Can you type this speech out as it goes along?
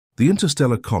The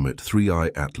interstellar comet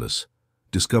 3I Atlas,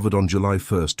 discovered on July 1,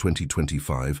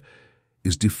 2025,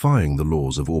 is defying the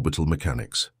laws of orbital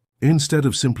mechanics. Instead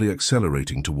of simply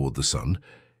accelerating toward the Sun,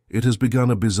 it has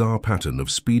begun a bizarre pattern of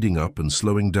speeding up and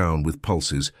slowing down with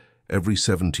pulses every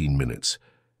 17 minutes,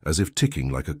 as if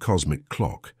ticking like a cosmic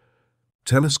clock.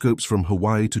 Telescopes from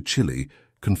Hawaii to Chile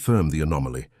confirm the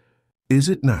anomaly. Is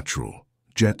it natural,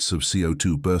 jets of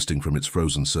CO2 bursting from its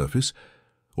frozen surface,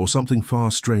 or something far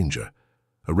stranger,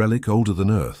 a relic older than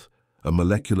Earth, a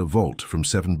molecular vault from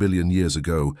 7 billion years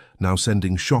ago now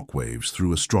sending shock waves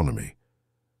through astronomy?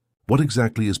 What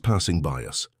exactly is passing by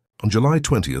us? On July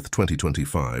 20,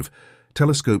 2025,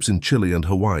 telescopes in Chile and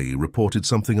Hawaii reported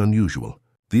something unusual.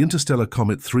 The interstellar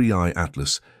comet 3I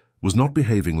Atlas was not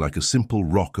behaving like a simple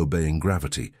rock obeying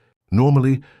gravity.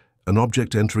 Normally, an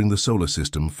object entering the solar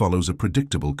system follows a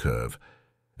predictable curve: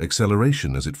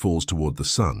 acceleration as it falls toward the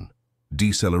Sun,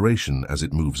 deceleration as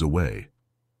it moves away.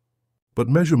 But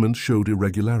measurements showed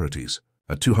irregularities.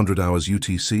 At 200 hours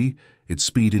UTC, its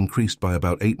speed increased by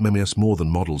about 8 ms more than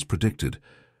models predicted,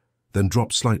 then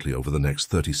dropped slightly over the next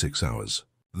 36 hours.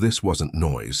 This wasn't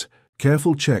noise.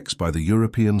 Careful checks by the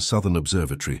European Southern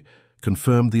Observatory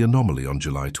confirmed the anomaly on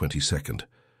July 22nd,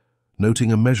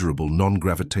 noting a measurable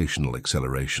non-gravitational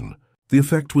acceleration. The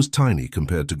effect was tiny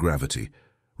compared to gravity,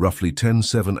 roughly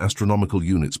 10·7 astronomical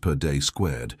units per day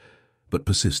squared, but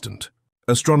persistent.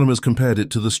 Astronomers compared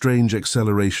it to the strange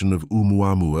acceleration of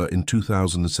Oumuamua in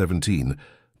 2017,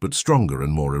 but stronger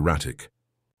and more erratic.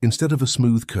 Instead of a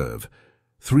smooth curve,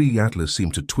 3 Atlas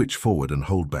seemed to twitch forward and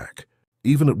hold back.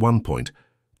 Even at one point,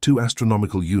 2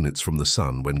 astronomical units from the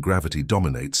Sun when gravity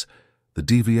dominates, the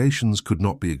deviations could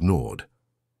not be ignored.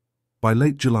 By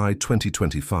late July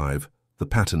 2025, the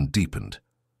pattern deepened.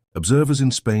 Observers in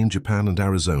Spain, Japan, and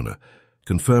Arizona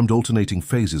confirmed alternating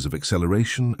phases of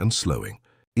acceleration and slowing.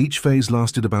 Each phase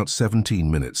lasted about 17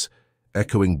 minutes,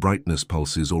 echoing brightness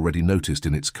pulses already noticed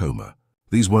in its coma.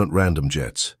 These weren't random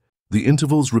jets. The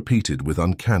intervals repeated with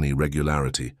uncanny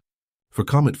regularity. For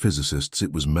comet physicists,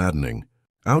 it was maddening.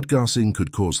 Outgassing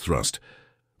could cause thrust,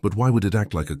 but why would it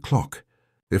act like a clock?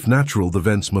 If natural, the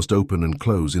vents must open and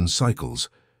close in cycles.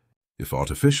 If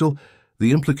artificial,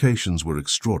 the implications were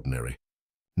extraordinary.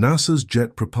 NASA's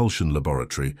Jet Propulsion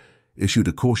Laboratory issued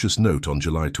a cautious note on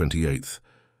July 28th,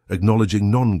 acknowledging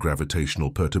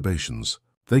non-gravitational perturbations.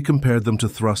 They compared them to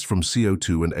thrust from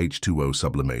CO2 and H2O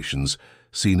sublimations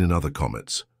seen in other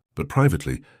comets. But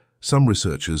privately, some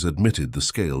researchers admitted the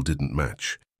scale didn't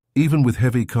match. Even with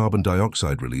heavy carbon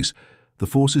dioxide release, the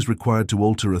forces required to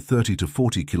alter a 30 to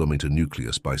 40 kilometer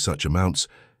nucleus by such amounts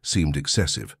seemed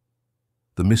excessive.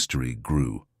 The mystery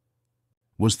grew.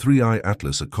 Was 3I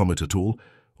Atlas a comet at all,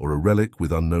 or a relic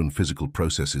with unknown physical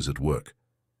processes at work?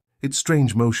 Its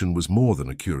strange motion was more than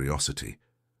a curiosity.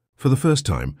 For the first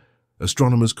time,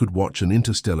 astronomers could watch an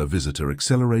interstellar visitor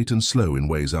accelerate and slow in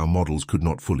ways our models could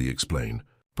not fully explain.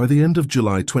 By the end of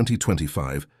July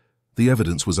 2025, the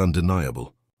evidence was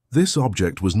undeniable. This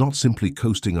object was not simply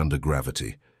coasting under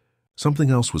gravity.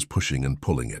 Something else was pushing and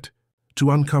pulling it.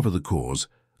 To uncover the cause,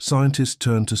 scientists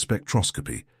turned to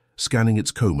spectroscopy, scanning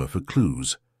its coma for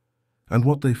clues. And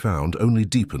what they found only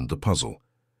deepened the puzzle.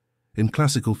 In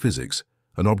classical physics,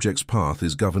 an object's path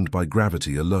is governed by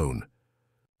gravity alone.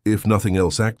 If nothing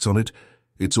else acts on it,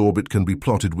 its orbit can be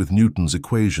plotted with Newton's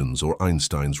equations or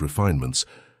Einstein's refinements.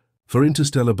 For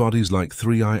interstellar bodies like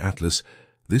 3I Atlas,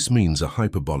 this means a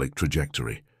hyperbolic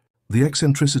trajectory. The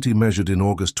eccentricity measured in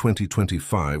August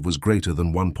 2025 was greater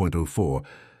than 1.04,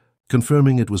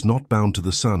 confirming it was not bound to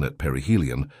the Sun at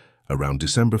perihelion around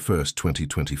December 1,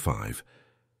 2025.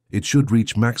 It should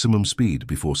reach maximum speed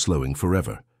before slowing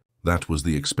forever. That was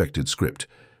the expected script,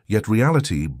 yet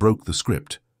reality broke the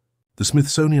script. The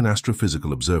Smithsonian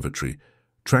Astrophysical Observatory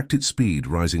tracked its speed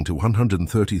rising to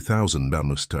 130,000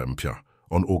 mph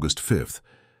on August 5th,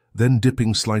 then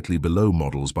dipping slightly below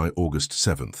models by August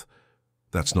 7th.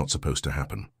 That's not supposed to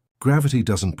happen. Gravity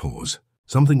doesn't pause.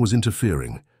 Something was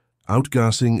interfering.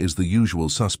 Outgassing is the usual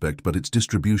suspect, but its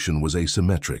distribution was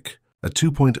asymmetric. At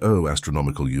 2.0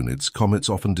 astronomical units, comets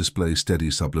often display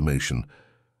steady sublimation,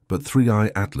 but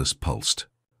 3I Atlas pulsed.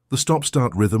 The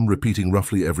stop-start rhythm, repeating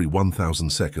roughly every 1,000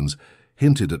 seconds,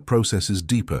 hinted at processes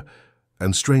deeper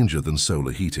and stranger than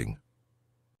solar heating.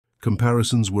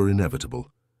 Comparisons were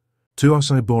inevitable.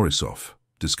 Tuasai Borisov,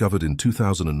 discovered in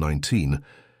 2019,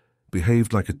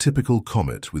 behaved like a typical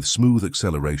comet with smooth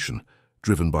acceleration,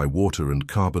 driven by water and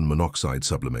carbon monoxide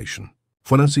sublimation.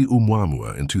 Funanssi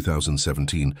Oumuamua in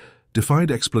 2017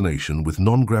 defied explanation with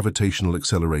non-gravitational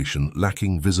acceleration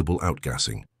lacking visible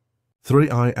outgassing.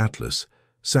 3I Atlas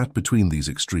sat between these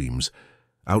extremes,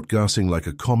 outgassing like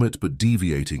a comet but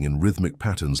deviating in rhythmic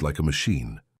patterns like a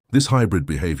machine. This hybrid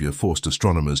behavior forced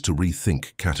astronomers to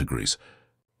rethink categories.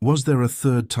 Was there a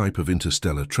third type of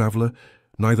interstellar traveler,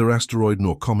 neither asteroid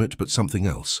nor comet but something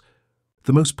else?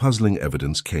 The most puzzling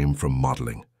evidence came from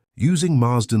modeling. Using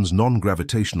Marsden's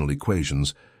non-gravitational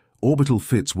equations, orbital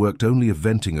fits worked only if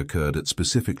venting occurred at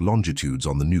specific longitudes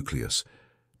on the nucleus,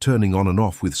 turning on and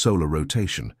off with solar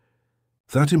rotation.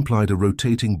 That implied a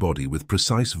rotating body with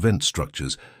precise vent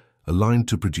structures aligned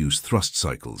to produce thrust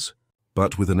cycles.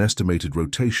 But with an estimated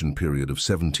rotation period of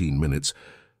 17 minutes,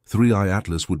 3I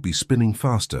Atlas would be spinning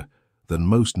faster than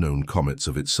most known comets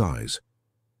of its size.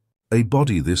 A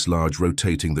body this large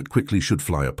rotating that quickly should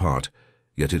fly apart,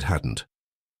 yet it hadn't.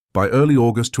 By early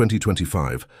August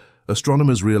 2025,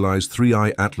 astronomers realized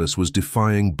 3I Atlas was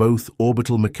defying both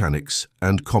orbital mechanics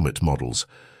and comet models.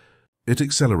 It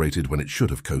accelerated when it should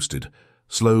have coasted,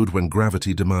 slowed when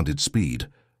gravity demanded speed,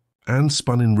 and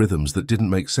spun in rhythms that didn't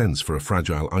make sense for a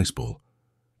fragile ice ball.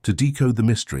 To decode the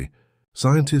mystery,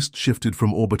 scientists shifted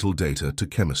from orbital data to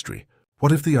chemistry.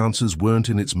 What if the answers weren't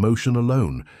in its motion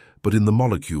alone, but in the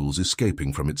molecules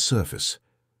escaping from its surface?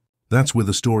 That's where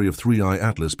the story of 3I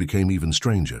Atlas became even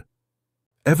stranger.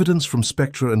 Evidence from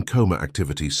spectra and coma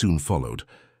activity soon followed.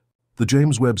 The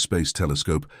James Webb Space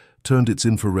Telescope turned its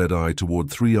infrared eye toward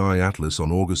 3I Atlas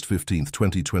on August 15,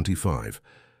 2025.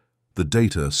 The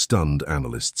data stunned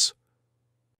analysts.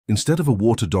 Instead of a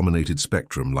water-dominated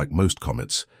spectrum like most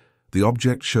comets, the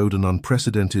object showed an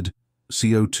unprecedented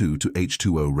CO2 to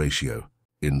H2O ratio.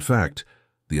 In fact,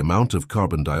 the amount of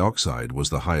carbon dioxide was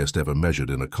the highest ever measured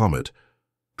in a comet,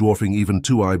 dwarfing even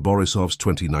 2I Borisov's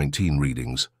 2019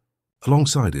 readings.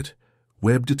 Alongside it,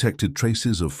 Webb detected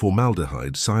traces of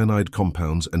formaldehyde, cyanide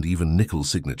compounds, and even nickel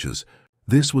signatures.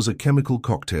 This was a chemical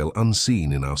cocktail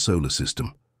unseen in our solar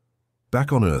system.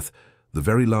 Back on Earth, the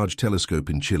Very Large Telescope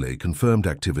in Chile confirmed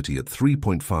activity at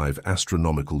 3.5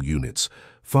 astronomical units,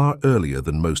 far earlier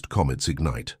than most comets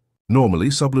ignite. Normally,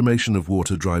 sublimation of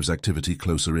water drives activity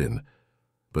closer in,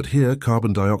 but here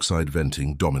carbon dioxide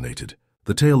venting dominated.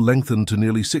 The tail lengthened to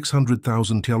nearly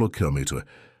 600,000 km,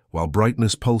 while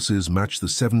brightness pulses matched the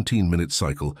 17-minute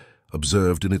cycle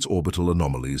observed in its orbital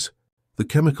anomalies. The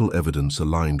chemical evidence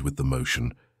aligned with the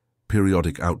motion.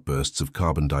 Periodic outbursts of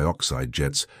carbon dioxide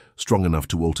jets strong enough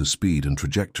to alter speed and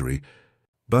trajectory,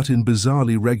 but in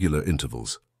bizarrely regular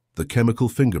intervals. The chemical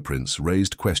fingerprints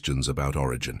raised questions about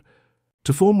origin.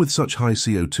 To form with such high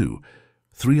CO2,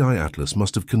 3I Atlas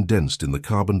must have condensed in the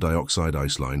carbon dioxide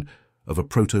iceline of a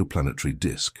protoplanetary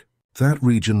disk. That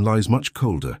region lies much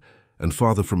colder and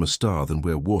farther from a star than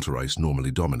where water ice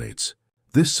normally dominates.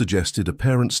 This suggested a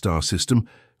parent star system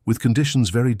with conditions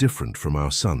very different from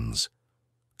our Sun's.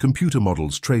 Computer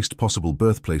models traced possible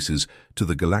birthplaces to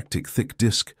the galactic thick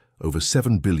disk over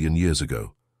 7 billion years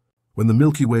ago, when the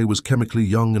Milky Way was chemically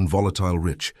young and volatile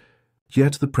rich.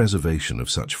 Yet the preservation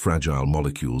of such fragile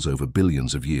molecules over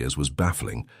billions of years was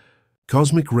baffling.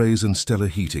 Cosmic rays and stellar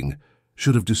heating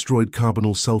should have destroyed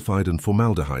carbonyl sulfide and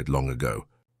formaldehyde long ago.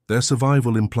 Their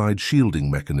survival implied shielding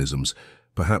mechanisms,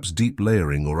 perhaps deep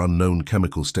layering or unknown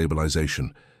chemical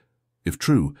stabilization. If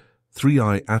true,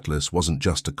 3I Atlas wasn't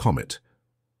just a comet.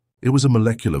 It was a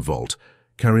molecular vault,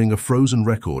 carrying a frozen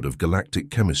record of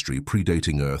galactic chemistry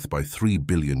predating Earth by 3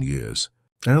 billion years.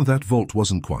 And that vault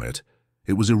wasn't quiet.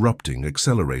 It was erupting,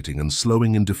 accelerating, and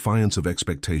slowing in defiance of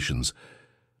expectations.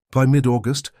 By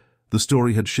mid-August, the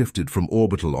story had shifted from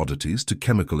orbital oddities to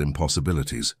chemical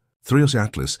impossibilities. 3I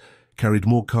Atlas carried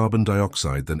more carbon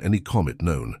dioxide than any comet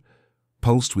known,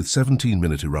 pulsed with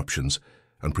 17-minute eruptions,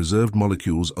 and preserved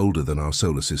molecules older than our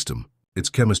solar system. Its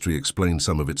chemistry explained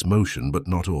some of its motion, but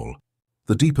not all.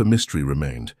 The deeper mystery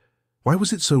remained. Why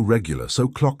was it so regular, so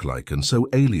clock-like, and so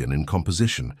alien in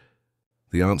composition?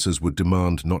 The answers would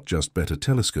demand not just better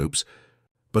telescopes,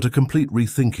 but a complete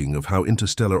rethinking of how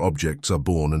interstellar objects are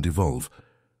born and evolve.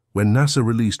 When NASA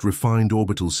released refined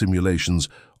orbital simulations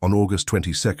on August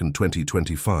 22,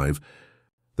 2025,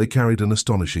 they carried an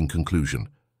astonishing conclusion.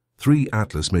 3I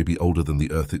Atlas may be older than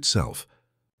the Earth itself.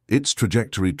 Its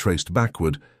trajectory traced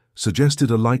backward suggested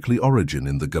a likely origin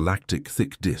in the galactic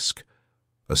thick disk,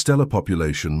 a stellar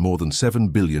population more than 7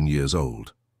 billion years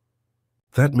old.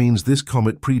 That means this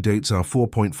comet predates our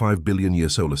 4.5 billion-year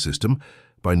solar system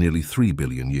by nearly 3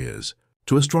 billion years.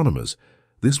 To astronomers,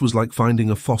 this was like finding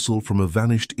a fossil from a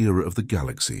vanished era of the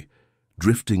galaxy,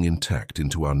 drifting intact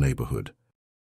into our neighborhood.